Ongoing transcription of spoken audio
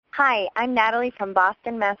Hi, I'm Natalie from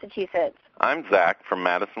Boston, Massachusetts. I'm Zach from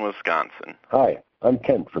Madison, Wisconsin. Hi, I'm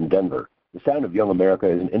Kent from Denver. The Sound of Young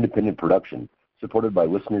America is an independent production supported by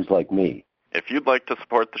listeners like me. If you'd like to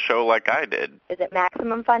support the show like I did, visit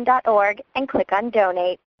MaximumFun.org and click on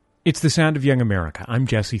Donate. It's The Sound of Young America. I'm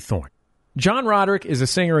Jesse Thorne. John Roderick is a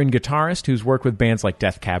singer and guitarist who's worked with bands like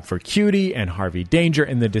Death Cab for Cutie and Harvey Danger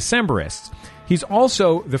and the Decemberists. He's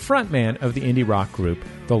also the frontman of the indie rock group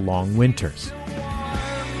The Long Winters.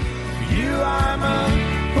 You, I'm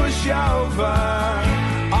a pushover.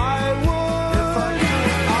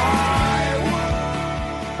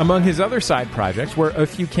 Among his other side projects were a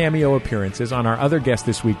few cameo appearances on our other guest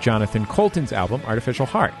this week, Jonathan Coulton's album, Artificial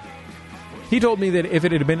Heart. He told me that if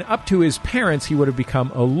it had been up to his parents, he would have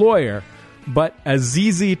become a lawyer, but a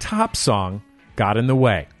ZZ Top song got in the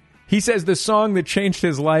way. He says the song that changed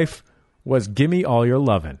his life was Gimme All Your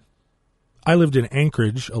Lovin'. I lived in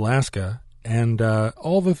Anchorage, Alaska, and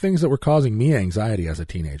all the things that were causing me anxiety as a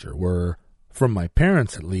teenager were, from my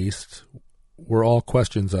parents at least, were all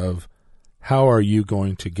questions of, how are you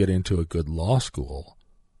going to get into a good law school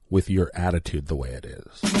with your attitude the way it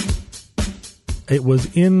is? It was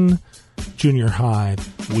in junior high,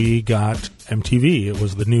 we got MTV. It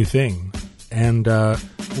was the new thing. And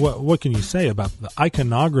what can you say about the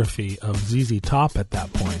iconography of ZZ Top at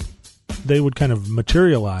that point? They would kind of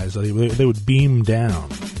materialize. They would beam down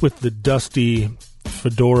with the dusty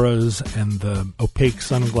fedoras and the opaque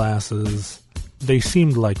sunglasses. They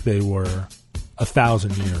seemed like they were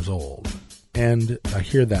 1,000 years old. And I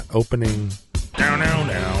hear that opening, down, down,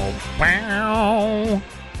 down, wow,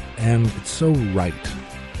 and it's so right.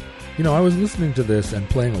 You know, I was listening to this and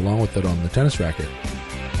playing along with it on the tennis racket.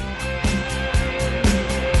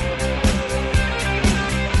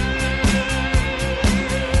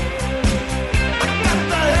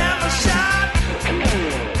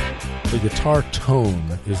 The guitar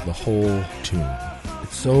tone is the whole tune.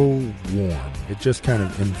 It's so warm. It just kind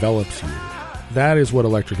of envelops you. That is what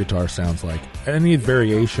electric guitar sounds like. Any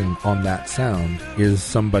variation on that sound is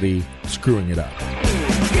somebody screwing it up. Give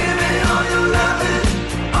me all your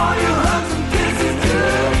loving, all your hugs and kisses too.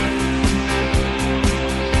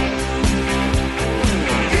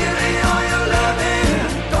 Give me all your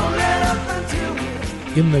loving, don't let up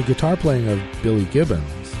until. In the guitar playing of Billy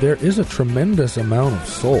Gibbons, there is a tremendous amount of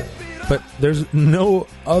soul, but there's no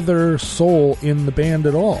other soul in the band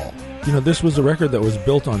at all. You know, this was a record that was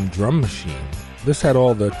built on drum machine. This had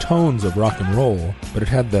all the tones of rock and roll, but it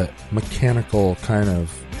had the mechanical kind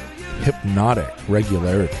of hypnotic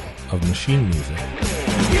regularity of machine music.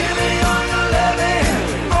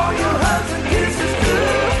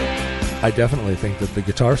 I definitely think that the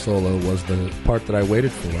guitar solo was the part that I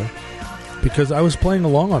waited for because I was playing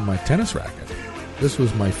along on my tennis racket. This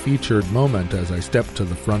was my featured moment as I stepped to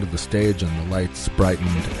the front of the stage and the lights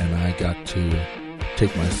brightened and I got to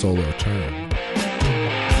take my solo turn.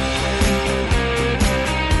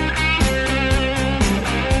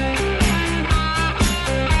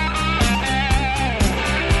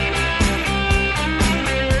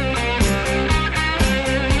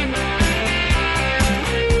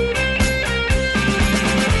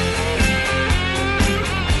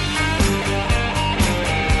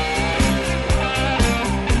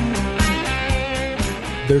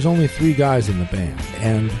 There's only 3 guys in the band,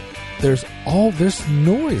 and there's all this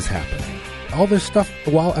noise happening. All this stuff,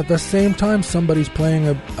 while at the same time somebody's playing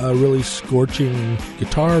a really scorching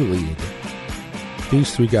guitar lead.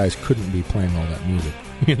 These 3 guys couldn't be playing all that music,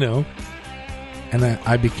 you know? And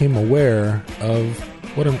I became aware of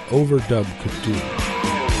what an overdub could do.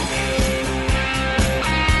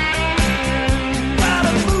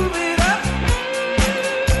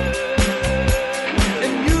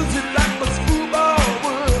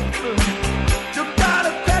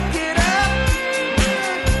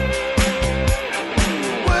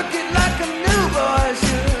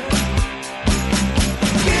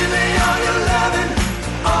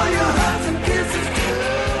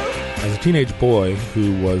 Teenage boy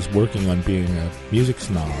who was working on being a music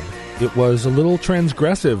snob, it was a little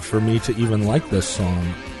transgressive for me to even like this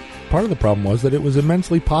song. Part of the problem was that it was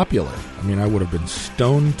immensely popular. I mean, I would have been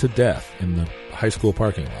stoned to death in the high school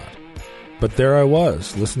parking lot. But there I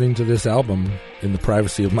was, listening to this album in the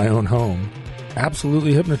privacy of my own home,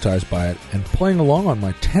 absolutely hypnotized by it, and playing along on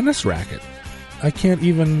my tennis racket. I can't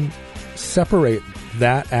even separate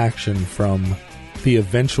that action from the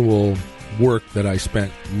eventual work that I spent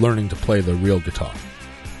learning to play the real guitar.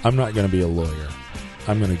 I'm not going to be a lawyer.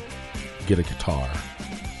 I'm going to get a guitar.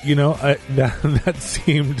 You know, that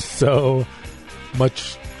seemed so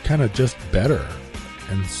much kind of just better.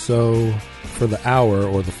 And so for the hour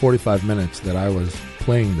or the 45 minutes that I was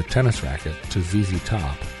playing the tennis racket to ZZ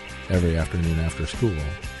Top, every afternoon after school.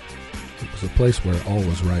 It was a place where all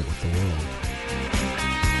was right with the world.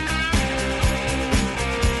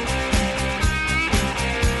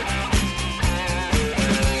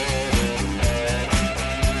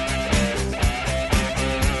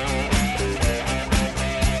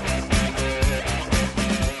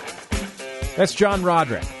 That's John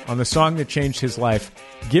Roderick on the song that changed his life,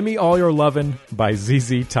 Gimme All Your Lovin' by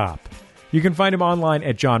ZZ Top. You can find him online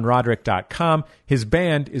at johnroderick.com. His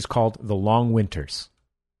band is called The Long Winters.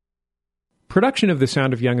 Production of The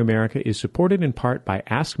Sound of Young America is supported in part by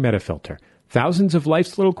Ask Metafilter. Thousands of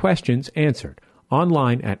life's little questions answered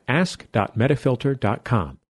online at ask.metafilter.com.